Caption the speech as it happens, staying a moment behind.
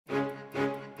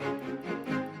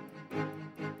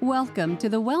Welcome to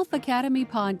the Wealth Academy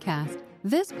podcast.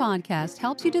 This podcast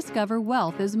helps you discover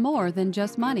wealth is more than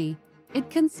just money. It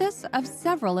consists of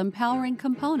several empowering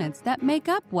components that make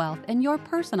up wealth in your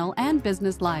personal and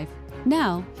business life.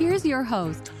 Now, here's your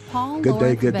host, Paul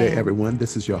Lawrence Good day, Vann. everyone.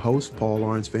 This is your host, Paul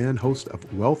Lawrence Vann, host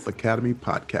of Wealth Academy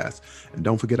Podcast. And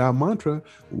don't forget our mantra,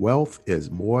 wealth is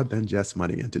more than just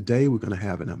money. And today we're going to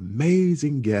have an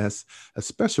amazing guest, a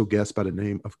special guest by the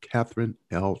name of Catherine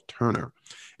L. Turner.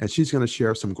 And she's going to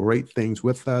share some great things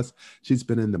with us. She's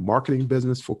been in the marketing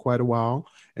business for quite a while,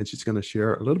 and she's going to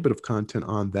share a little bit of content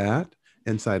on that,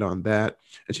 insight on that.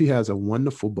 And she has a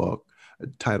wonderful book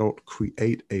titled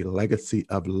Create a Legacy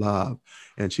of Love.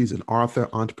 And she's an author,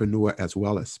 entrepreneur, as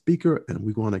well as speaker. And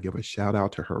we want to give a shout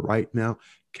out to her right now.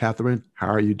 Catherine, how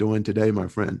are you doing today, my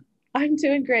friend? I'm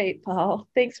doing great, Paul.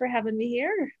 Thanks for having me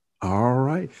here. All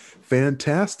right.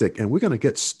 Fantastic. And we're going to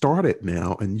get started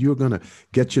now. And you're going to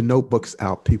get your notebooks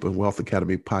out, people in Wealth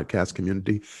Academy podcast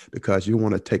community, because you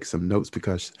want to take some notes,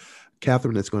 because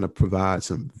Catherine is going to provide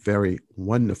some very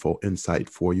wonderful insight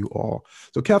for you all.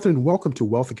 So Catherine, welcome to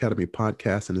Wealth Academy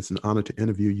Podcast, and it's an honor to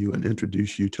interview you and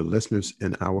introduce you to listeners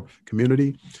in our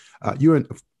community. You're,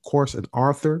 of course, an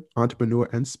author, entrepreneur,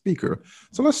 and speaker.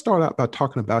 So let's start out by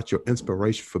talking about your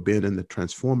inspiration for being in the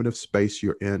transformative space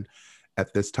you're in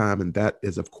at this time, and that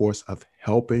is, of course, of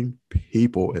helping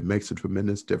people. It makes a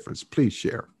tremendous difference. Please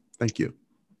share. Thank you.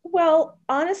 Well,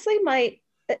 honestly,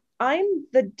 I'm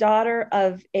the daughter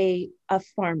of a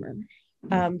farmer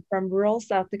from rural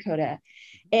South Dakota.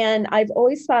 And I've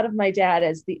always thought of my dad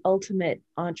as the ultimate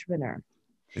entrepreneur.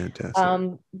 Fantastic.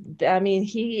 I mean,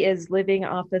 he is living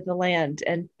off of the land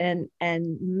and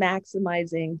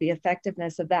maximizing the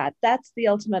effectiveness of that. That's the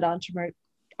ultimate entrepreneur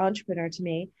to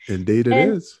me. Indeed it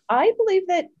is. I believe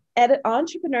that an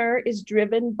entrepreneur is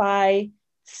driven by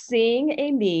seeing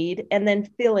a need and then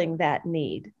filling that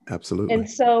need. Absolutely. And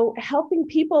so helping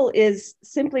people is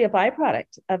simply a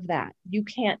byproduct of that. You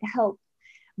can't help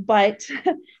but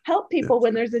help people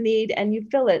when there's a need and you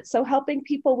fill it. So helping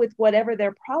people with whatever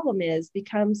their problem is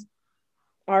becomes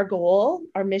our goal,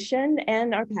 our mission,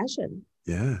 and our passion.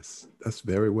 Yes, that's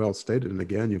very well stated. And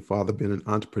again, your father being an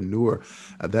entrepreneur,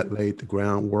 that laid the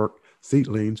groundwork,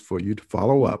 seedlings for you to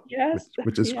follow up,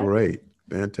 which is great.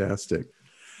 Fantastic.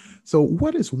 So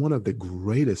what is one of the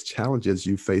greatest challenges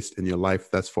you faced in your life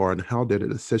thus far, and how did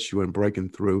it assist you in breaking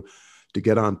through to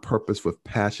get on purpose with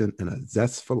passion and a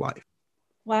zest for life?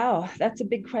 Wow, that's a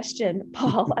big question,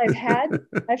 Paul. I've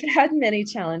had many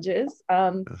challenges.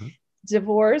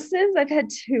 Divorces, I've had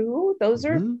two. Those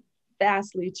are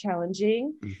vastly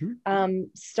challenging.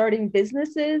 Starting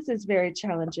businesses is very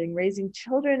challenging. Raising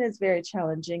children is very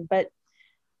challenging. But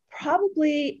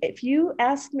probably, if you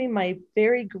ask me my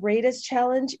very greatest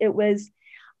challenge, it was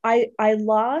I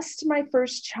lost my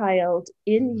first child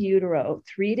in utero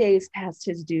 3 days past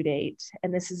his due date.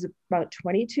 And this is about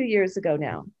 22 years ago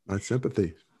now. My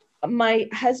sympathy. My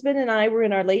husband and I were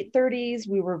in our late 30s.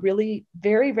 We were really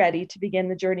very ready to begin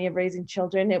the journey of raising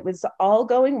children. It was all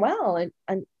going well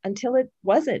until it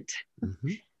wasn't.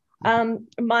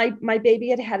 My baby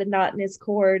had a knot in his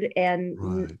cord,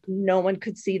 and no one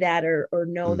could see that or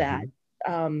know that.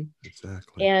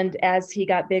 Exactly. And as he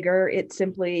got bigger, it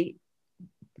simply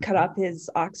cut off his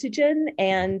oxygen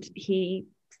and he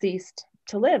ceased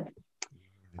to live.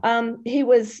 He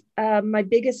was my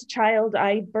biggest child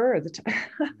I birthed.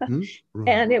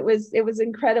 And it was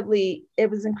incredibly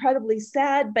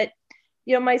sad. But,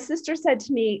 you know, my sister said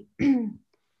to me,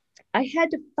 I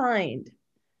had to find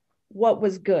what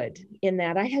was good in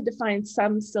that. I had to find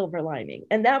some silver lining.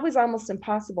 And that was almost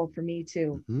impossible for me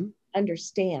to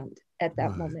understand at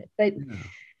that moment. But,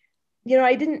 you know,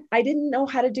 I didn't know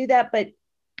how to do that. But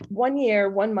 1 year,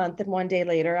 1 month, and 1 day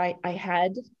later, I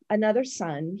had another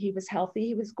son. He was healthy.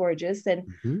 He was gorgeous.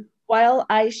 And while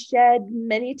I shed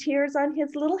many tears on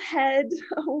his little head,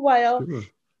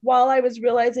 while I was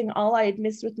realizing all I had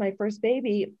missed with my first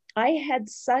baby, I had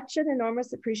such an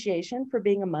enormous appreciation for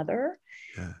being a mother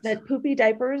that poopy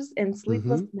diapers and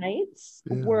sleepless nights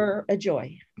were a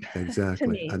joy. Exactly.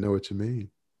 To me. I know what you mean.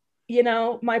 You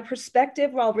know, my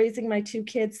perspective while raising my two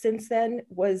kids since then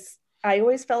was, I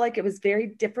always felt like it was very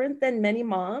different than many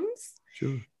moms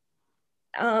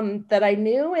that I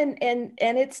knew, and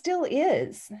it still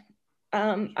is.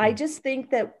 I just think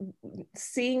that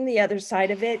seeing the other side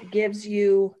of it gives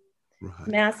you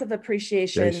massive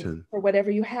appreciation for whatever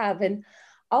you have. And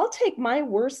I'll take my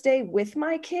worst day with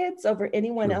my kids over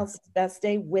anyone else's best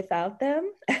day without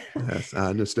them. Yes, I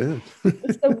understand.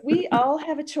 So we all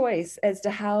have a choice as to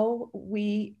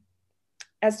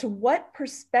what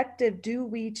perspective do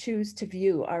we choose to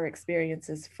view our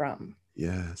experiences from.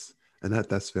 Yes. And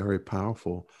that's very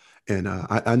powerful. And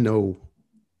I know,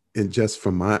 and just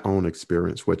from my own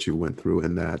experience, what you went through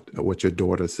and that what your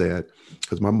daughter said,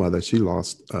 because my mother, she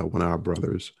lost one of our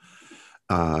brothers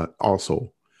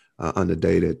also on the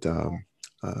day that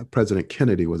President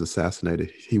Kennedy was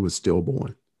assassinated. He was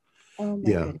stillborn. Oh my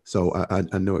Yeah. goodness. So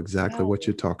I know exactly Wow. what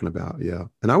you're talking about. Yeah.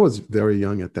 And I was very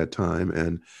young at that time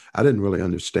and I didn't really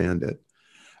understand it.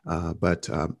 But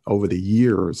over the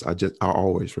years, I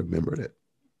always remembered it.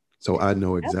 So I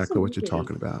know exactly what you're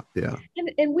Absolutely. talking about. Yeah.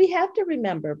 And we have to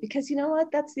remember, because you know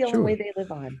what? That's the only way Sure. they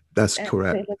live on. That's And they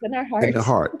correct. live in our In the hearts.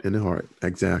 heart, in the heart.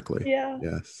 Exactly. Yeah.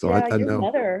 Yes. So Yeah. I know.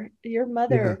 Your Yeah.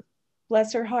 mother,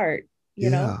 bless her heart,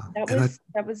 Yeah. And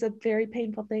that was a very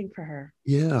painful thing for her.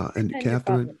 yeah. And And your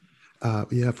father. Catherine,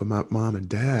 yeah, for my mom and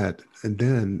dad. And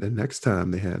then the next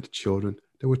time they had children,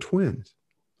 they were twins,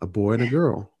 a boy and a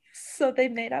girl. So they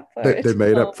made up for They it.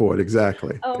 made up for it.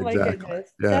 Exactly. Oh my Exactly. goodness.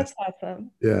 Yes. That's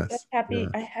awesome. That's Yes. happy, Yes.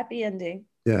 a happy ending.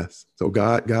 Yes. So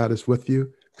God is with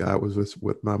you. God was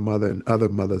with my mother and other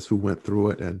mothers who went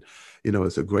through it. And,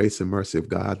 it's a grace and mercy of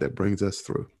God that brings us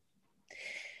through.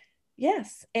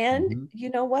 Yes. And Hmm. you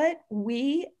know what?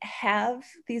 We have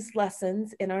these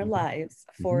lessons in our Hmm. lives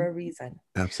for Hmm. a reason.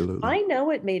 Absolutely. I know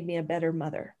it made me a better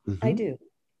mother. I Hmm. do.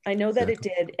 I know that it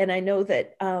Exactly. did. And I know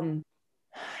that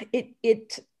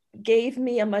it gave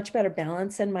me a much better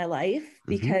balance in my life, Hmm.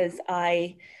 because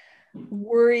I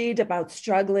worried about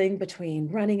struggling between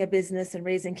running a business and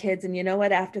raising kids. And you know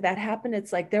what? After that happened,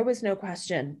 it's like there was no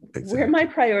question where my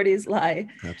Exactly. priorities lie.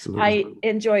 Absolutely. I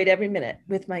enjoyed every minute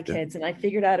with my Yeah. kids, and I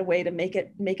figured out a way to make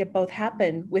it both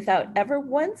happen without ever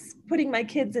once putting my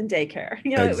kids in daycare.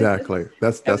 Exactly.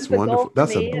 That That's was the goal wonderful. for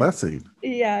That's a me. And blessing. yeah,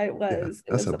 Yeah. it That's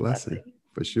was a a blessing blessing.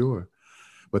 for sure.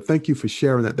 But thank you for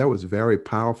sharing that. That was very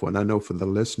powerful. And I know for the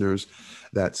listeners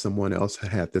that someone else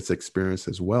had this experience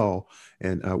as well.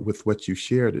 And with what you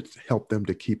shared, it helped them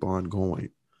to keep on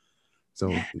going.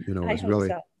 So, I it's hope really,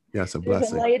 so. yes, a There's a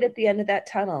blessing light at the end of that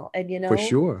tunnel. And for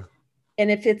sure. and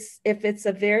if it's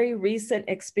a very recent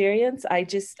experience,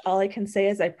 all I can say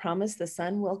is I promise the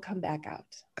sun will come back out.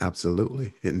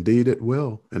 Absolutely. Indeed, it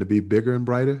will. And it'll be bigger and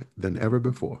brighter than ever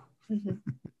before. Mhm.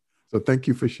 So thank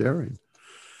you for sharing.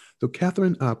 So,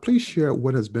 Catherine, please share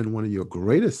what has been one of your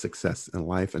greatest success in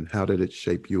life and how did it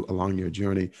shape you along your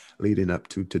journey leading up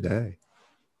to today?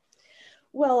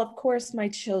 Well, of course, my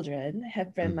children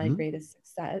have been my Hmm. greatest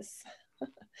success.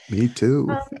 Me too.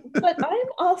 But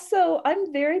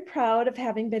I'm very proud of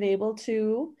having been able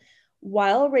to,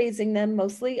 while raising them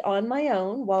mostly on my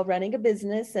own, while running a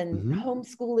business and Hmm.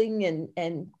 homeschooling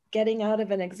and getting out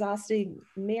of an exhausting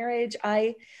marriage,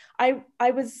 I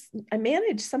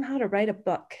managed somehow to write a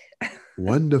book.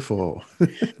 Wonderful.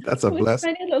 That's a With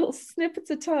blessing. tiny little snippets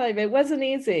of time. It wasn't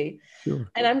easy. Sure.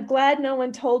 And I'm glad no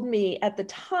one told me at the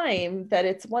time that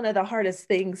it's one of the hardest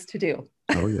things to do.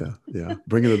 Oh, yeah. Yeah.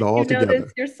 Bringing it all You know this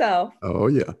together. yourself. Oh,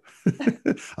 yeah.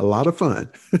 A lot of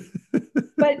fun.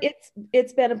 But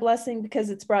it's been a blessing because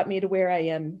it's brought me to where I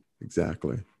am.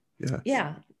 Exactly. Yes.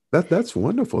 Yeah. That's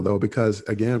wonderful, though, because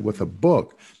again, with a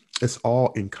book, it's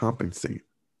all encompassing.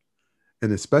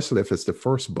 And especially if it's the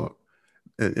first book.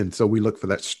 And so we look for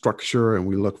that structure and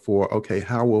we look for, okay,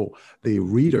 how will the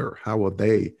reader, how will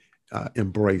they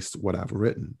embrace what I've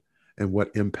written and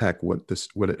what impact would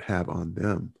it have on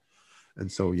them? And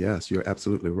so, yes, you're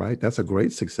absolutely right. That's a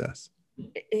great success.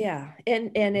 Yeah.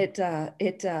 And it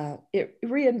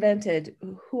reinvented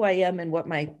who I am and what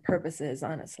my purpose is,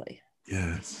 honestly.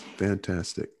 Yes,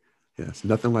 fantastic. Yes,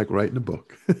 nothing like writing a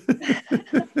book.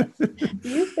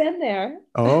 You've been there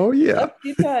Oh, yeah. a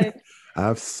few times.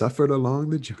 I've suffered along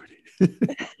the journey. There's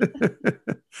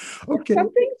Okay.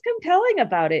 something compelling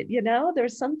about it,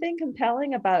 there's something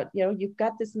compelling about, you've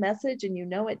got this message and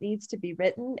it needs to be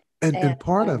written. And And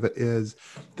part of it is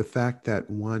the fact that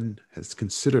one has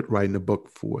considered writing a book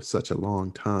for such a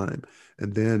long time.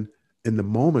 And then in the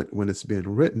moment when it's being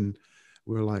written,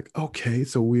 we're like, okay,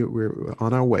 so we're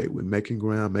on our way. We're making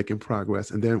ground, making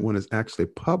progress. And then when it's actually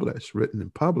published, written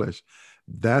and published,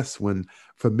 that's when,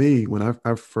 for me, when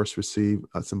I first received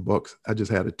some books, I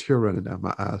just had a tear running down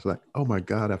my eyes, like, oh my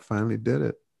God, I finally did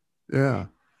it. Yeah.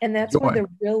 and that's where Joy. the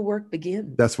real work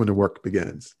begins. That's when the work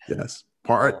begins. Yes.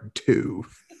 Part two.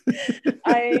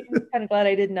 I'm kind of glad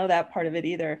I didn't know that part of it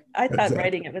either. I thought Exactly.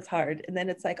 writing it was hard. And then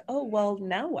it's like, oh, well,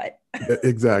 now what?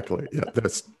 Exactly. Yeah.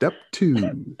 That's step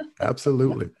two.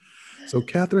 Absolutely. So,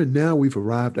 Catherine, now we've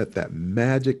arrived at that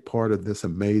magic part of this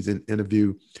amazing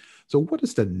interview. So, what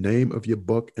is the name of your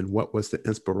book and what was the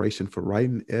inspiration for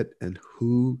writing it and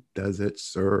who does it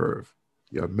serve?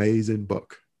 Your amazing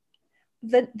book.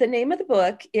 The name of the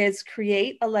book is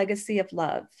Create a Legacy of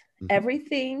Love. Mhm.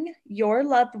 Everything your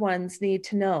loved ones need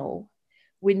to know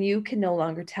when you can no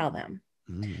longer tell them.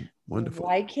 Wonderful.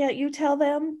 Why can't you tell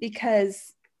them?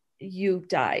 Because you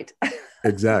died.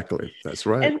 Exactly. That's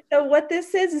right. And so what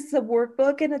this is a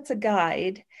workbook and it's a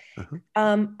guide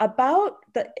about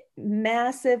the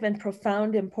massive and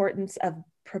profound importance of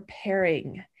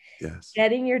preparing, Yes.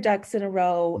 getting your ducks in a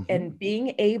row, and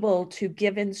being able to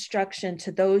give instruction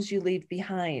to those you leave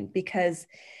behind. Because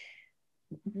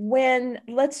when,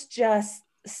 let's just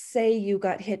say you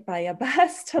got hit by a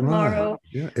bus tomorrow. Right.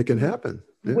 Yeah, it can happen.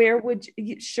 Yeah. Where would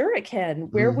you, sure it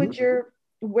can. Where would your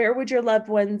loved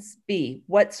ones be?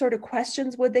 What sort of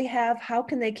questions would they have? How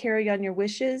can they carry on your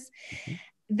wishes?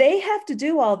 They have to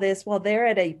do all this while they're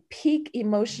at a peak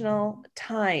emotional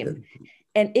time.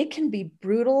 And it can be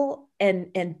brutal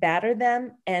and batter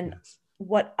them. And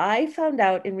what I found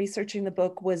out in researching the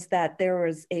book was that there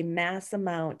was a mass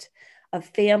amount of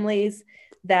families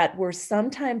that were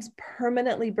sometimes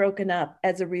permanently broken up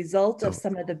as a result of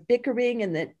some of the bickering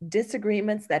and the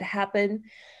disagreements that happen.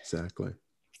 Exactly.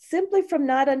 Simply from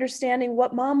not understanding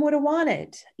what mom would have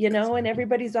wanted, and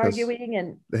everybody's arguing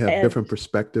and they have different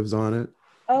perspectives on it.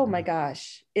 Oh my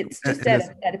gosh. It's just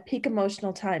at a peak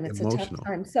emotional time. It's a tough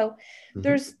time. So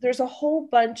there's a whole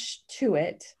bunch to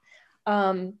it.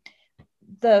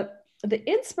 The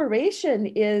inspiration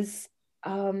is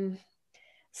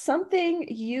something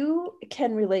you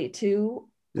can relate to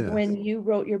when you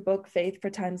wrote your book, Faith for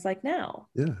Times Like Now.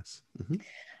 Yes.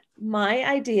 My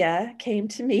idea came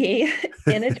to me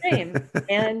in a dream,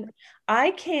 and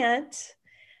I can't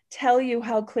tell you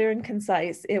how clear and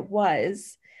concise it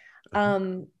was.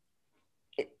 And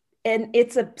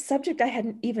it's a subject I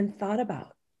hadn't even thought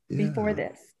about before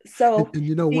this. So,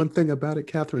 and one thing about it,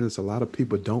 Catherine, is a lot of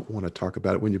people don't want to talk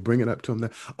about it. When you bring it up to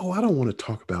them, I don't want to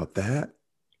talk about that.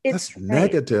 That's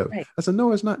negative. Right. I said,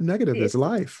 no, it's not negative. It's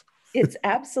life. It's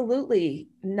absolutely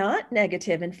not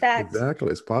negative. In fact, exactly.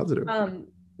 It's positive.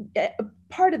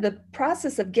 Part of the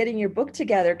process of getting your book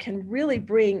together can really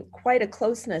bring quite a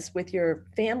closeness with your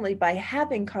family by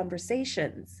having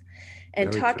conversations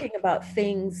and talking about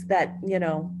things that,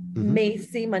 may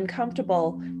seem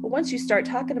uncomfortable. But once you start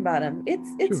talking about them,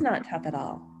 it's not tough at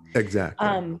all.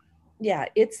 Exactly.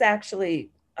 It's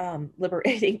actually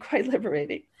liberating, quite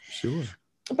liberating. Sure.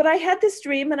 But I had this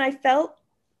dream and I felt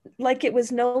like it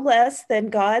was no less than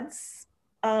God's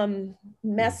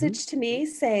message to me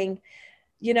saying,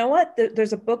 you know what,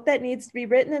 there's a book that needs to be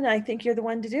written and I think you're the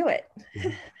one to do it.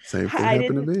 Yeah. Same thing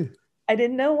happened to me. I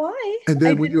didn't know why. And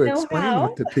then when you explain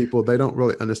that to people, they don't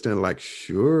really understand, like,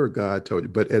 sure, God told you,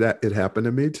 but it happened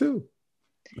to me too.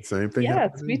 The same thing.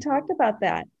 Yes, we talked about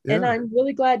that. Yeah. And I'm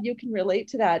really glad you can relate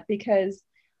to that, because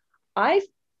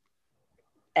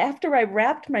after I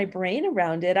wrapped my brain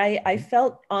around it, I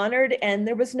felt honored, and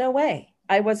there was no way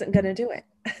I wasn't going to do it.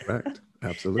 Correct.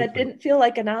 Absolutely. That didn't feel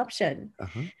like an option.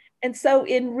 And so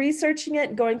in researching it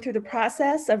and going through the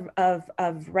process of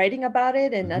writing about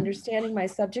it and understanding my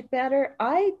subject matter,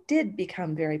 I did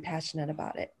become very passionate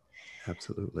about it.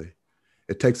 Absolutely.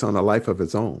 It takes on a life of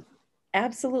its own.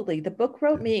 Absolutely. The book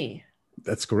wrote me.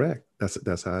 That's correct.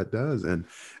 That's how it does. And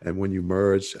when you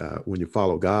merge, when you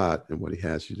follow God and what he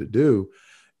has you to do,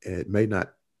 it may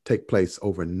not take place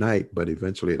overnight, but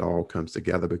eventually it all comes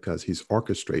together because he's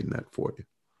orchestrating that for you.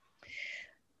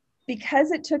 Because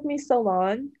it took me so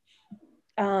long,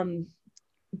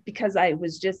 because I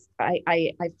was just,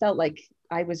 I felt like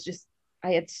I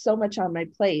had so much on my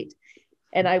plate,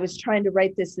 and I was trying to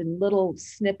write this in little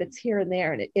snippets here and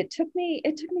there. And it took me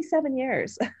 7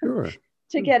 years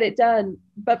to get it done.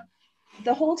 But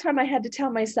the whole time I had to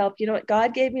tell myself, you know what,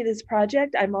 God gave me this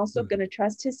project. I'm also going to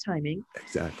trust his timing.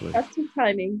 Exactly. Trust his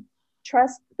timing,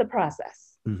 trust the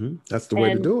process. That's the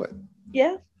way to do it.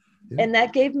 Yeah. And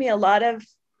that gave me a lot of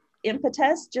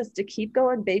impetus just to keep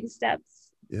going baby steps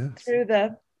through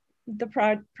the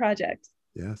project.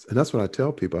 Yes. And that's what I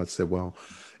tell people. I said, well,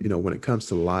 when it comes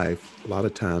to life, a lot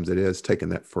of times it is taking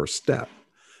that first step.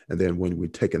 And then when we're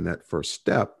taking that first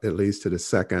step, it leads to the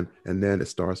second, and then it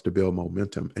starts to build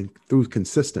momentum and through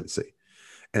consistency.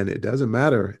 And it doesn't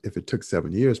matter if it took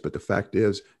 7 years, but the fact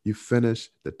is you finish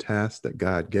the task that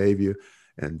God gave you.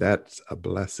 And that's a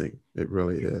blessing. It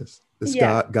really is. It's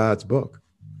God's book.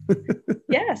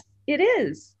 Yes, it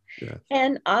is. Yes.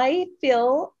 And I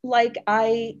feel like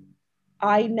I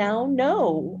now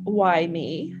know why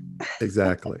me.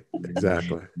 Exactly.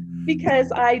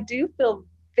 Because I do feel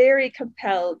very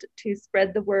compelled to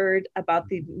spread the word about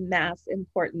the mass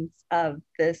importance of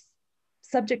this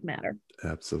subject matter.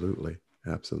 Absolutely.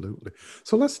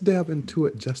 So let's delve into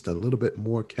it just a little bit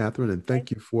more, Catherine, and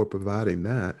thank you for providing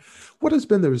that. What has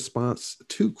been the response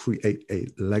to create a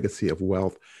legacy of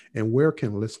wealth, and where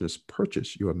can listeners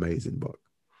purchase your amazing book?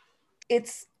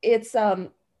 it's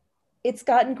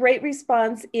gotten great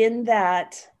response in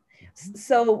that.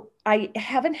 So I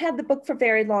haven't had the book for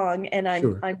very long, and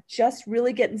I'm just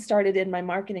really getting started in my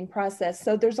marketing process.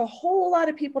 So there's a whole lot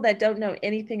of people that don't know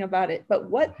anything about it. But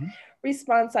what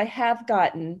response I have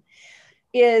gotten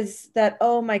is that,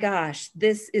 oh my gosh,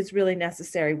 this is really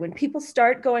necessary. When people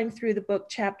start going through the book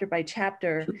chapter by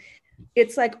chapter,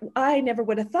 it's like, I never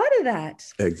would have thought of that.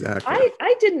 Exactly.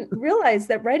 I didn't realize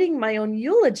that writing my own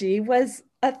eulogy was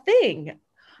a thing.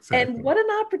 Exactly. And what an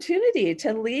opportunity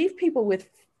to leave people with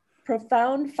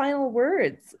profound final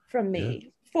words from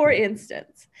me. For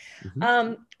instance,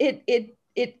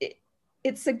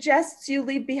 it suggests you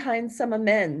leave behind some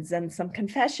amends and some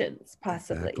confessions,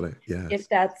 possibly, if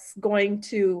that's going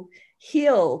to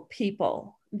heal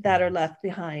people that are left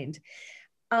behind.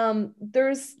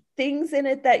 There's things in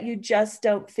it that you just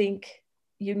don't think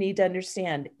you need to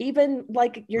understand, even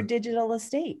like your digital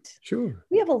estate. Sure.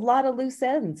 We have a lot of loose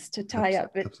ends to tie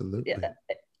up. Absolutely.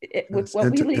 With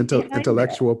what we leave behind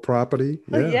intellectual property.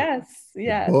 Yes.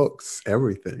 The books,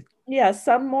 everything. Yeah,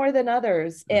 some more than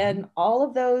others. And all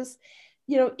of those,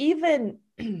 even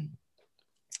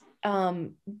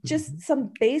just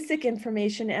some basic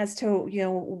information as to,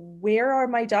 where are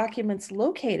my documents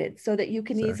located so that you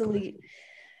can easily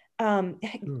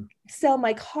sell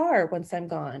my car once I'm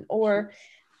gone, or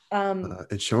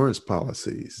insurance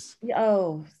policies.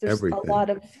 There's everything.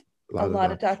 a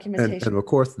lot of documentation. And of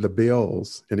course, the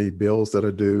bills, any bills that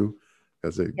are due,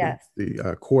 because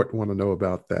the court want to know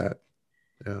about that.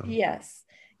 Yeah. Yes.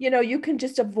 You can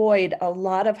just avoid a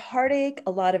lot of heartache,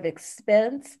 a lot of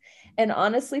expense. And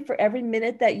honestly, for every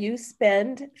minute that you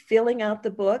spend filling out the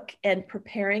book and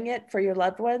preparing it for your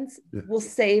loved ones, will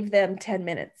save them 10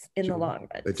 minutes in the long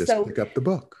run. They just pick up the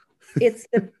book. It's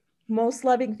the most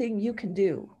loving thing you can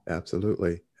do.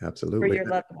 Absolutely. For your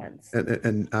loved ones.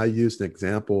 And I used an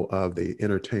example of the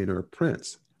entertainer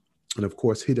Prince. And of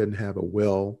course, he didn't have a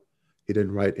will. He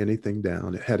didn't write anything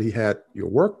down. Had he had your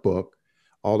workbook,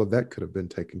 all of that could have been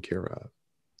taken care of.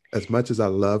 As much as I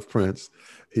love Prince,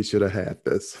 he should have had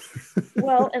this.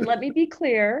 Well, and let me be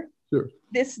clear. Sure.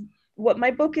 What my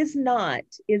book is not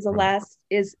is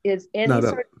is any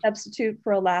sort of substitute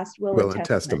for a last will and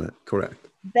testament. Correct.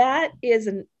 That is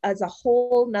as a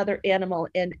whole nother animal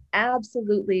and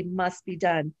absolutely must be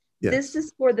done. Yes. This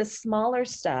is for the smaller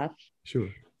stuff. Sure.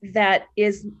 That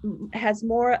has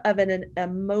more of an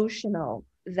emotional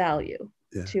value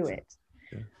to it.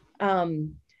 Yeah.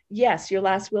 Yes, your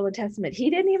last will and testament. He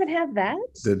didn't even have that.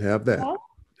 Didn't have that. Oh,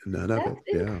 none of it.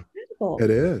 Incredible. It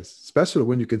is, especially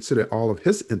when you consider all of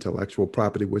his intellectual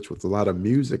property, which was a lot of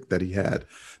music that he had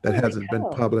that hasn't been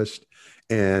published,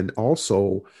 and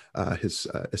also his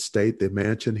estate, the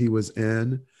mansion he was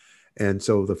in. And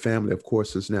so the family, of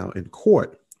course, is now in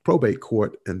court, probate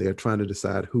court, and they're trying to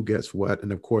decide who gets what.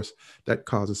 And of course, that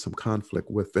causes some conflict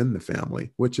within the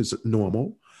family, which is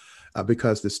normal.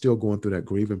 Because they're still going through that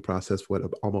grieving process,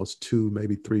 almost 2,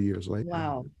 maybe 3 years later.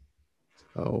 Wow.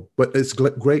 Oh, but it's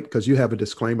great because you have a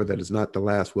disclaimer that it's not the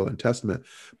last will and testament,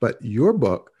 but your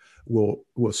book will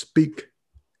speak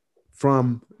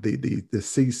from the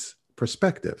deceased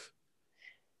perspective.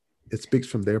 It speaks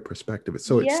from their perspective.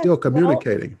 So it's still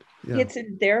communicating. It's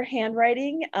in their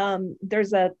handwriting.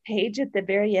 There's a page at the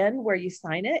very end where you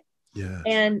sign it. Yeah.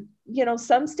 And,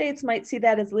 some states might see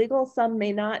that as legal, some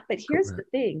may not. But here's the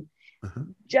thing.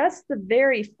 Just the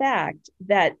very fact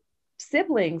that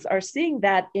siblings are seeing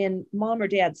that in mom or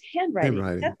dad's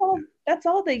handwriting. That's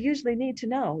all they usually need to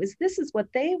know is this is what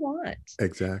they want.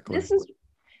 Exactly.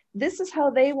 This is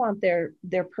how they want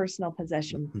their personal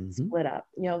possession split up.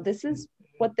 This is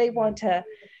what they want to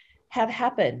have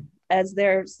happen as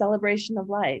their celebration of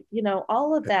life.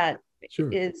 All of that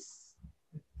is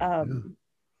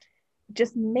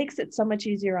just makes it so much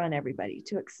easier on everybody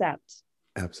to accept.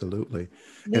 Absolutely.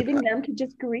 Leaving them to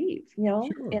just grieve,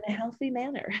 in a healthy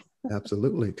manner.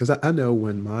 Absolutely. Because I know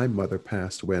when my mother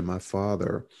passed away and my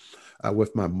father,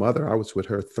 with my mother, I was with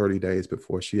her 30 days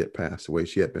before she had passed away.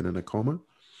 She had been in a coma.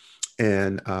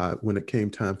 And when it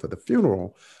came time for the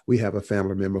funeral, we have a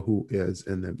family member who is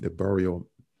in the burial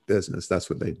business. That's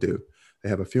what they do. They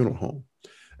have a funeral home.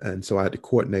 And so I had to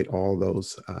coordinate all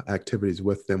those activities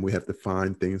with them. We have to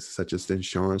find things such as the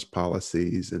insurance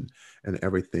policies and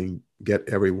everything,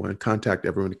 contact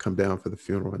everyone to come down for the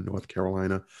funeral in North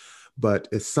Carolina. But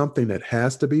it's something that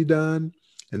has to be done.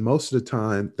 And most of the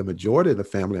time, the majority of the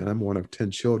family, and I'm one of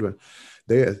 10 children,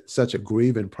 they're such a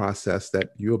grieving process that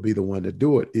you'll be the one to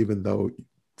do it, even though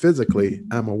physically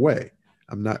I'm away.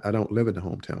 I don't live in the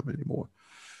hometown anymore.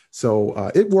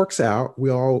 So it works out.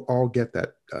 We all get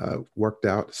that worked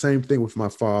out. Same thing with my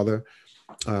father.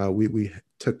 we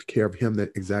took care of him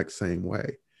the exact same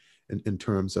way in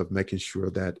terms of making sure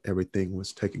that everything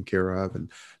was taken care of. And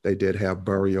they did have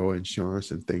burial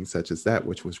insurance and things such as that,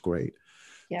 which was great.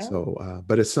 Yeah. So,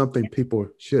 but it's something people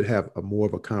should have more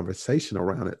of a conversation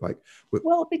around it. Like,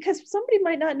 well, because somebody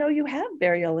might not know you have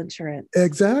burial insurance.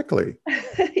 Exactly.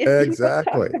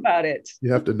 Exactly. Talk about it.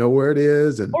 You have to know where it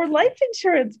is, or life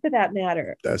insurance for that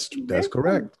matter. That's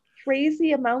correct.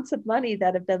 Crazy amounts of money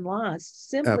that have been lost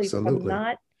simply from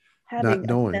not having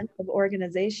a sense of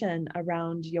organization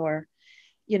around your,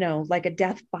 like a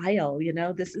death file.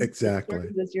 This is exactly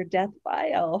this your death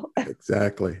file.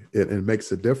 Exactly. It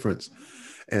makes a difference.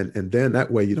 And then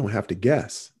that way you don't have to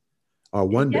guess or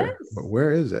wonder, but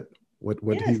where is it? What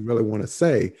did he really want to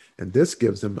say? And this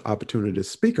gives them the opportunity to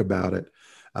speak about it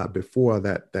before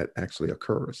that actually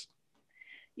occurs.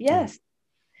 Yes.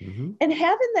 Mm-hmm. And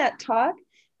having that talk,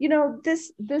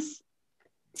 this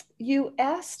you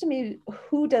asked me,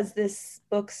 who does this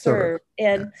book serve?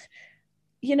 And,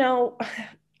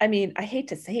 I mean, I hate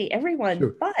to say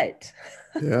everyone, but,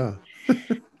 it's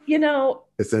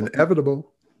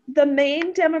inevitable. The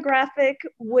main demographic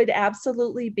would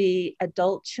absolutely be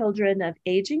adult children of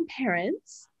aging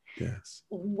parents. Yes.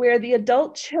 Where the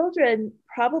adult children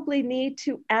probably need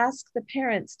to ask the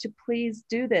parents to please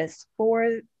do this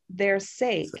for their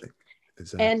sake.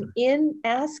 Exactly. And in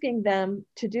asking them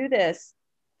to do this,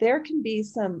 there can be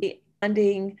some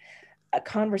bonding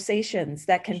conversations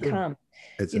that can come.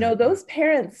 Exactly. Those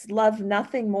parents love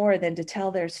nothing more than to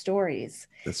tell their stories.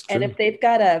 That's true. And if they've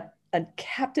got a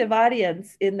captive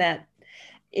audience in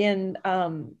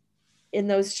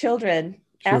those children,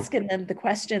 asking them the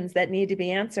questions that need to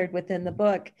be answered within the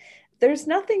book, there's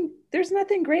nothing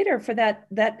greater for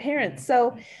that parent.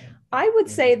 So I would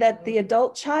say that the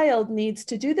adult child needs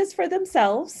to do this for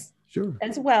themselves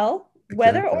as well,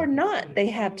 whether or not they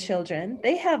have children.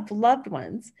 They have loved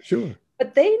ones,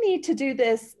 but they need to do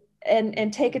this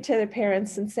and take it to their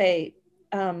parents and say,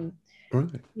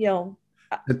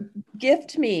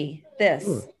 gift me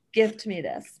this. Gift me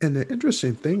this. And the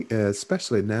interesting thing is,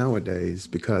 especially nowadays,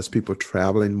 because people are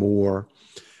traveling more,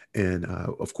 and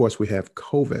of course we have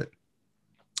COVID.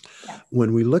 Yeah.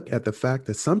 When we look at the fact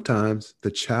that sometimes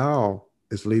the child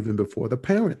is leaving before the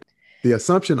parent, the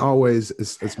assumption always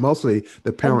is mostly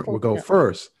the parent will go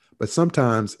first, but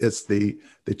sometimes it's the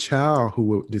child who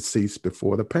will decease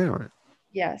before the parent.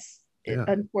 Yes.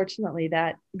 Unfortunately,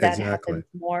 that happens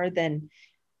more than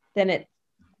it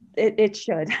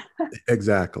should.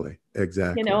 Exactly.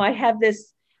 I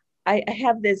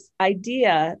have this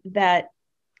idea that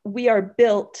we are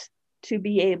built to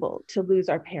be able to lose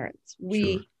our parents.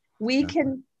 We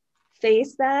can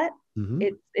face that. Mm-hmm.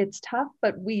 It's tough,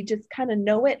 but we just kind of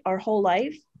know it our whole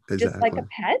life. Exactly. Just like a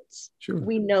pet.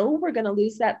 We know we're going to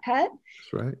lose that pet.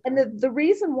 That's right. And the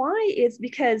reason why is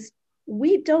because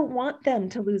we don't want them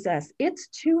to lose us. It's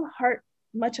too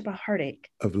much of a heartache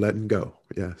of letting go.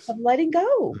 Yes. Of letting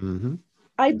go. Mm-hmm.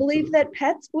 I believe that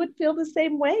pets would feel the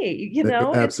same way.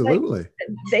 Absolutely. Like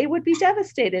they would be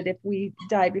devastated if we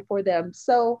die before them.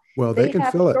 So they can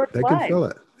feel it. They can feel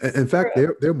it. In fact,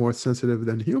 they're more sensitive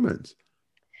than humans.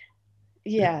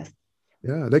 Yes.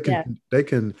 Yeah, they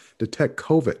can detect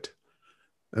COVID.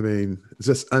 I mean, it's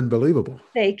just unbelievable.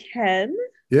 They can.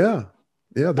 Yeah.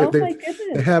 My goodness.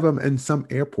 They have them in some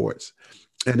airports.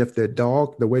 And if the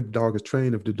way the dog is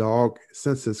trained, if the dog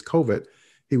senses COVID,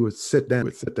 he would sit down.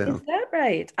 Is that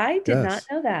right? I did not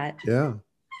know that. Yeah.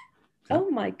 Oh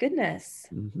my goodness.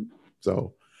 Mm-hmm.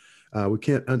 So we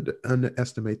can't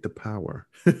underestimate the power.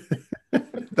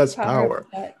 That's power.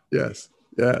 Yes.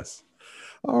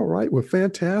 All right. Well,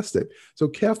 fantastic. So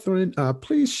Catherine,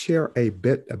 please share a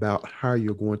bit about how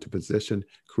you're going to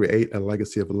create a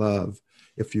legacy of love,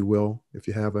 if you will. If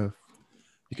you have you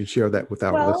can share that with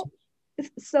our listeners.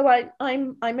 So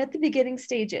I'm at the beginning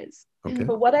stages,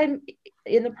 but what I'm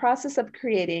in the process of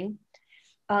creating,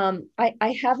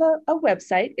 I have a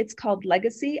website. It's called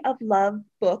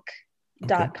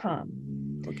legacyoflovebook.com.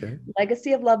 Okay.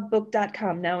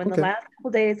 Legacyoflovebook.com. Now, in the last couple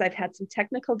of days, I've had some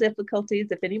technical difficulties.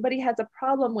 If anybody has a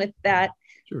problem with that,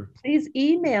 please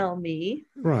email me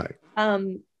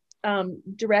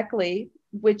directly,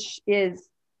 which is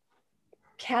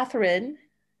Catherine,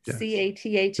 Catherine,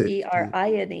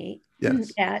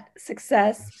 at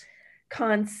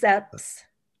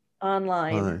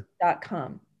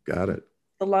successconceptsonline.com. Got it.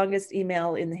 The longest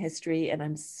email in the history, and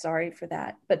I'm sorry for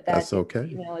that, but that's okay.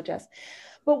 Email address.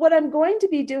 But what I'm going to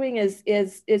be doing is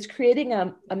creating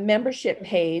a membership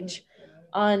page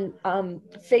on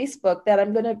Facebook that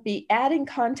I'm going to be adding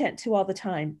content to all the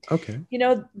time. Okay.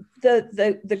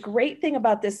 The great thing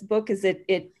about this book is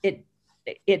it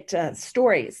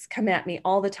stories come at me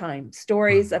all the time.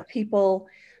 Stories of people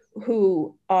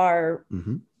who are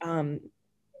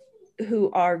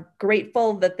who are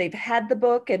grateful that they've had the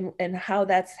book and how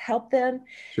that's helped them,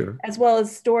 Sure. as well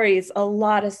as stories, a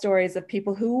lot of stories of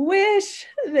people who wish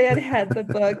they had had the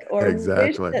book or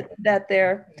Exactly. wish that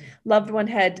their loved one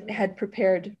had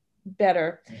prepared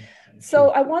better. So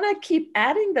I want to keep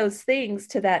adding those things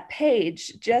to that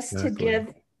page just to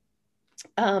give,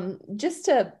 just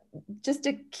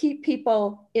to keep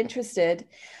people interested.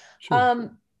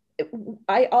 Sure.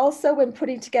 I also am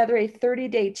putting together a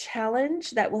 30-day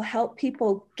challenge that will help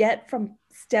people get from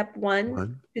step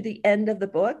one to the end of the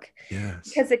book. Yes.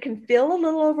 Because it can feel a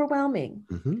little overwhelming.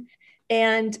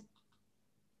 And,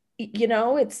 you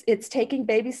know, it's taking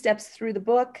baby steps through the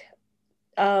book.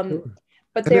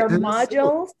 But there are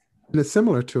modules. And it's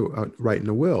similar to writing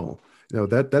a will. You know,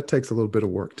 that takes a little bit of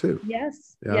work too.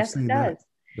 Yes. Yeah, yes, it does.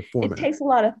 It takes a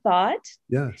lot of thought.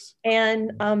 Yes.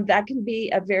 And that can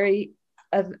be a very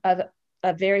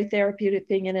therapeutic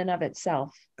thing in and of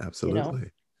itself. Absolutely. You know?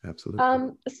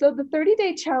 Absolutely. So the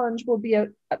 30-day challenge will be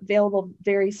available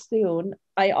very soon.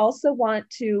 I also want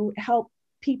to help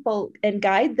people and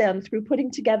guide them through putting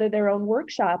together their own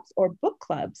workshops or book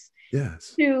clubs.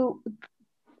 Yes. To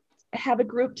have a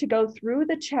group to go through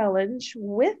the challenge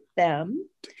with them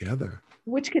together,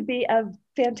 which could be a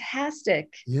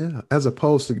fantastic. Yeah. As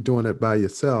opposed to doing it by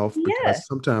yourself, because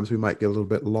sometimes we might get a little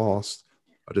bit lost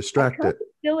or distracted.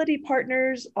 Accountability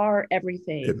partners are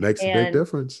everything. It makes a big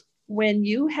difference. When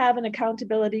you have an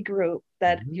accountability group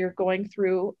that you're going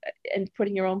through and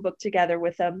putting your own book together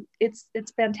with them, it's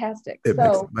fantastic. It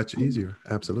makes it much easier.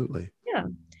 Absolutely. Yeah.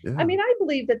 I mean, I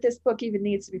believe that this book even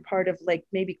needs to be part of like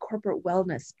maybe corporate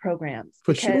wellness programs.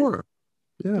 For sure.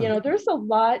 Yeah. You know, there's a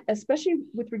lot, especially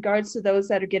with regards to those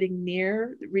that are getting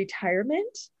near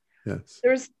retirement. Yes.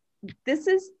 This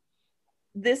is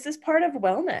part of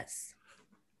wellness.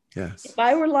 Yes. If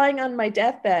I were lying on my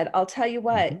deathbed, I'll tell you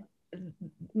what,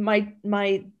 my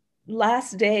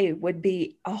last day would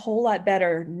be a whole lot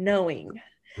better knowing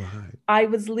I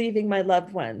was leaving my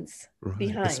loved ones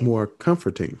behind. It's more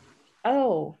comforting.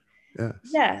 Oh, yes.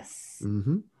 Yes.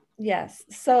 Yes.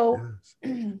 So,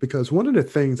 because one of the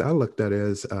things I looked at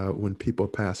is when people are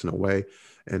passing away,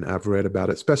 and I've read about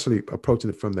it, especially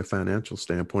approaching it from the financial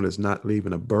standpoint, is not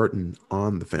leaving a burden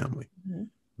on the family.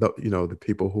 The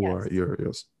people who are your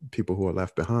people who are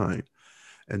left behind.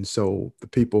 And so the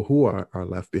people who are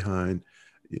left behind,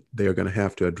 they are going to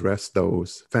have to address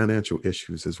those financial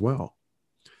issues as well.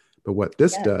 But what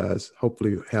this does,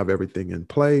 hopefully have everything in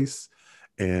place,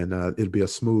 and it'll be a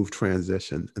smooth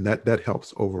transition. And that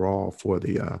helps overall for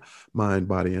the mind,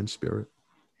 body, and spirit.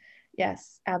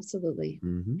 Yes, absolutely.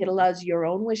 It allows your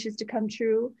own wishes to come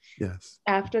true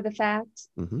after the fact.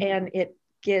 And it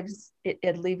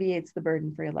alleviates the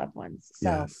burden for your loved ones.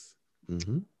 So. Yes.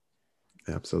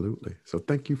 Absolutely. So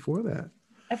thank you for that.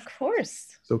 Of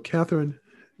course. So Catherine,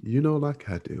 like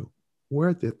I do,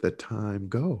 where did the time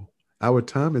go? Our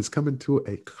time is coming to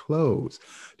a close.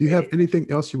 Do you have anything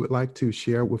else you would like to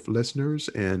share with listeners?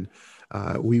 And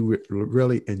we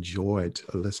really enjoyed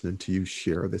listening to you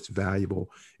share this valuable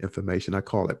information. I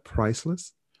call it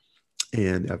priceless.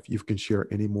 And if you can share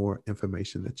any more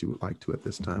information that you would like to at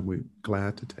this time, we're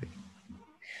glad to take.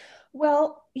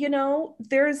 Well,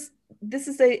 this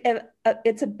is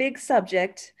it's a big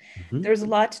subject. There's a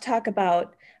lot to talk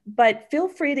about. But feel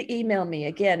free to email me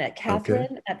again at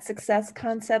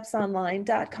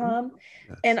Catherine@successconceptsonline.com.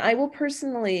 And I will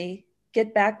personally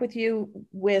get back with you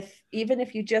even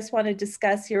if you just want to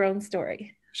discuss your own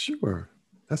story. Sure.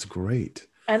 That's great.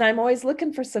 And I'm always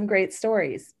looking for some great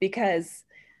stories because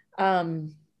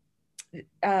there's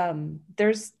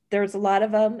a lot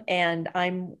of them, and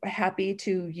I'm happy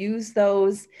to use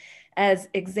those as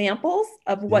examples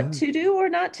of what to do or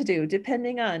not to do,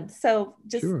 depending on. So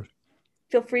just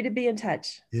feel free to be in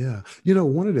touch. Yeah.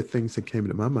 One of the things that came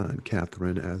into my mind,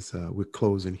 Catherine, as we're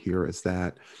closing here, is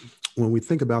that when we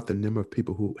think about the number of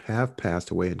people who have passed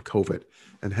away in COVID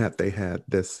and had they had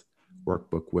this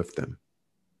workbook with them,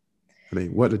 I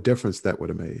mean, what a difference that would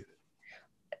have made.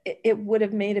 It would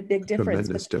have made a big difference.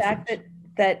 But the fact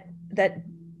that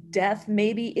death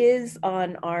maybe is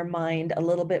on our mind a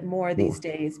little bit more these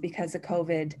days because of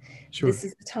COVID. This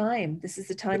is the time. This is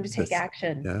the time to take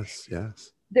action. Yes,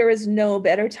 yes. There is no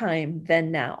better time than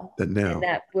now. And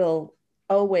that will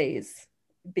always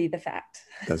be the fact.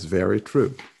 That's very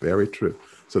true. Very true.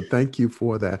 So thank you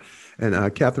for that.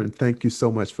 And Catherine, thank you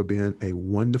so much for being a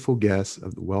wonderful guest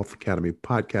of the Wealth Academy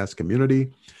podcast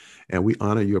community. And we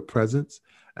honor your presence.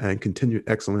 and continued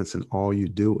excellence in all you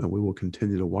do. And we will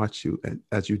continue to watch you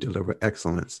as you deliver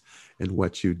excellence in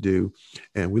what you do.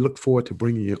 And we look forward to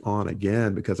bringing you on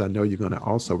again, because I know you're going to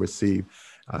also receive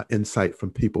insight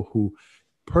from people who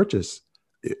purchase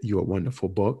your wonderful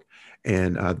book.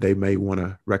 And they may want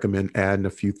to recommend adding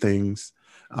a few things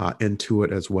into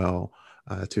it as well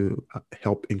to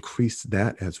help increase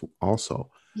that as also.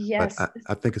 Yes. But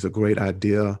I think it's a great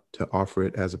idea to offer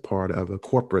it as a part of a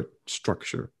corporate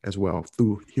structure as well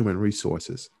through human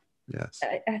resources. Yes.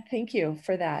 I thank you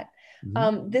for that.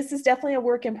 Mm-hmm. This is definitely a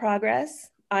work in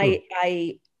progress.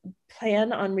 I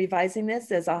plan on revising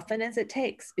this as often as it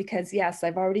takes, because yes,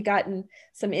 I've already gotten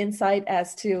some insight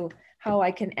as to how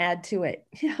I can add to it.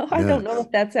 I don't know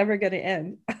if that's ever going to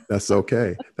end. That's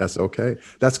okay. That's okay.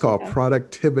 That's called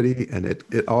productivity. And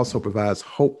it also provides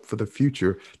hope for the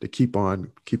future to keep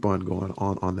on going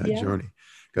on that journey.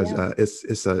 Because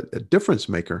it's a difference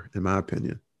maker, in my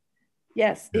opinion.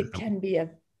 Yes, it can be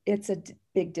it's a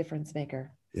big difference maker.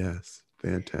 Yes.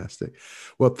 Fantastic.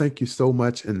 Well, thank you so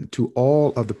much. And to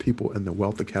all of the people in the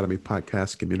Wealth Academy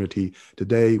podcast community,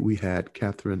 today we had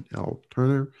Catherine L.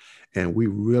 Turner, and we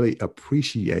really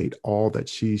appreciate all that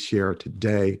she shared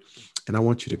today. And I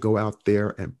want you to go out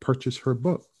there and purchase her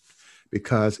book,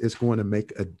 because it's going to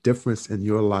make a difference in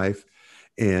your life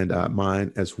and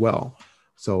mine as well.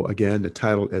 So again, the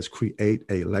title is Create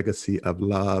a Legacy of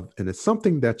Love. And it's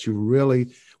something that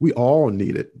we all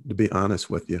need it, to be honest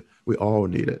with you. We all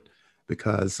need it.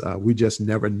 Because we just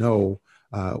never know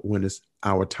when it's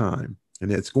our time. And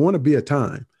it's going to be a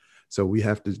time. So we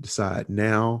have to decide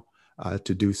now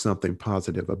to do something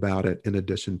positive about it, in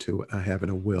addition to having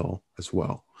a will as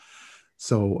well.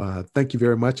 So thank you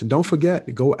very much. And don't forget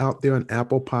to go out there on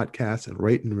Apple Podcasts and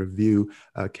rate and review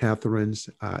Catherine's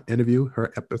interview,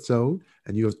 her episode.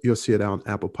 And you'll see it on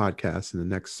Apple Podcasts in the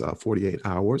next 48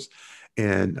 hours.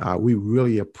 And we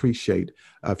really appreciate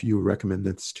if you recommend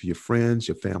this to your friends,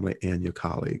 your family, and your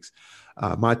colleagues.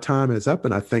 My time is up,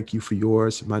 and I thank you for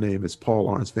yours. My name is Paul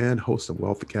Lawrence Vann, host of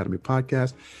Wealth Academy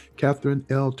Podcast. Catherine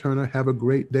L. Turner, have a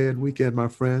great day and weekend, my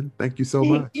friend. Thank you so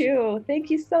much. Thank you. Thank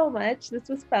you so much. This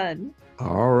was fun.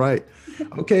 All right.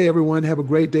 Okay, everyone, have a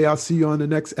great day. I'll see you on the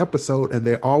next episode. And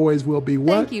there always will be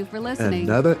what? Thank you for listening.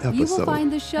 Another episode. You will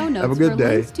find the show notes have a good for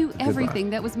day. links to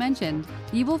everything that was mentioned.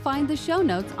 You will find the show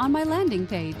notes on my landing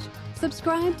page.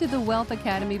 Subscribe to the Wealth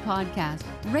Academy podcast.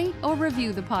 Rate or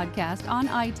review the podcast on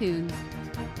iTunes.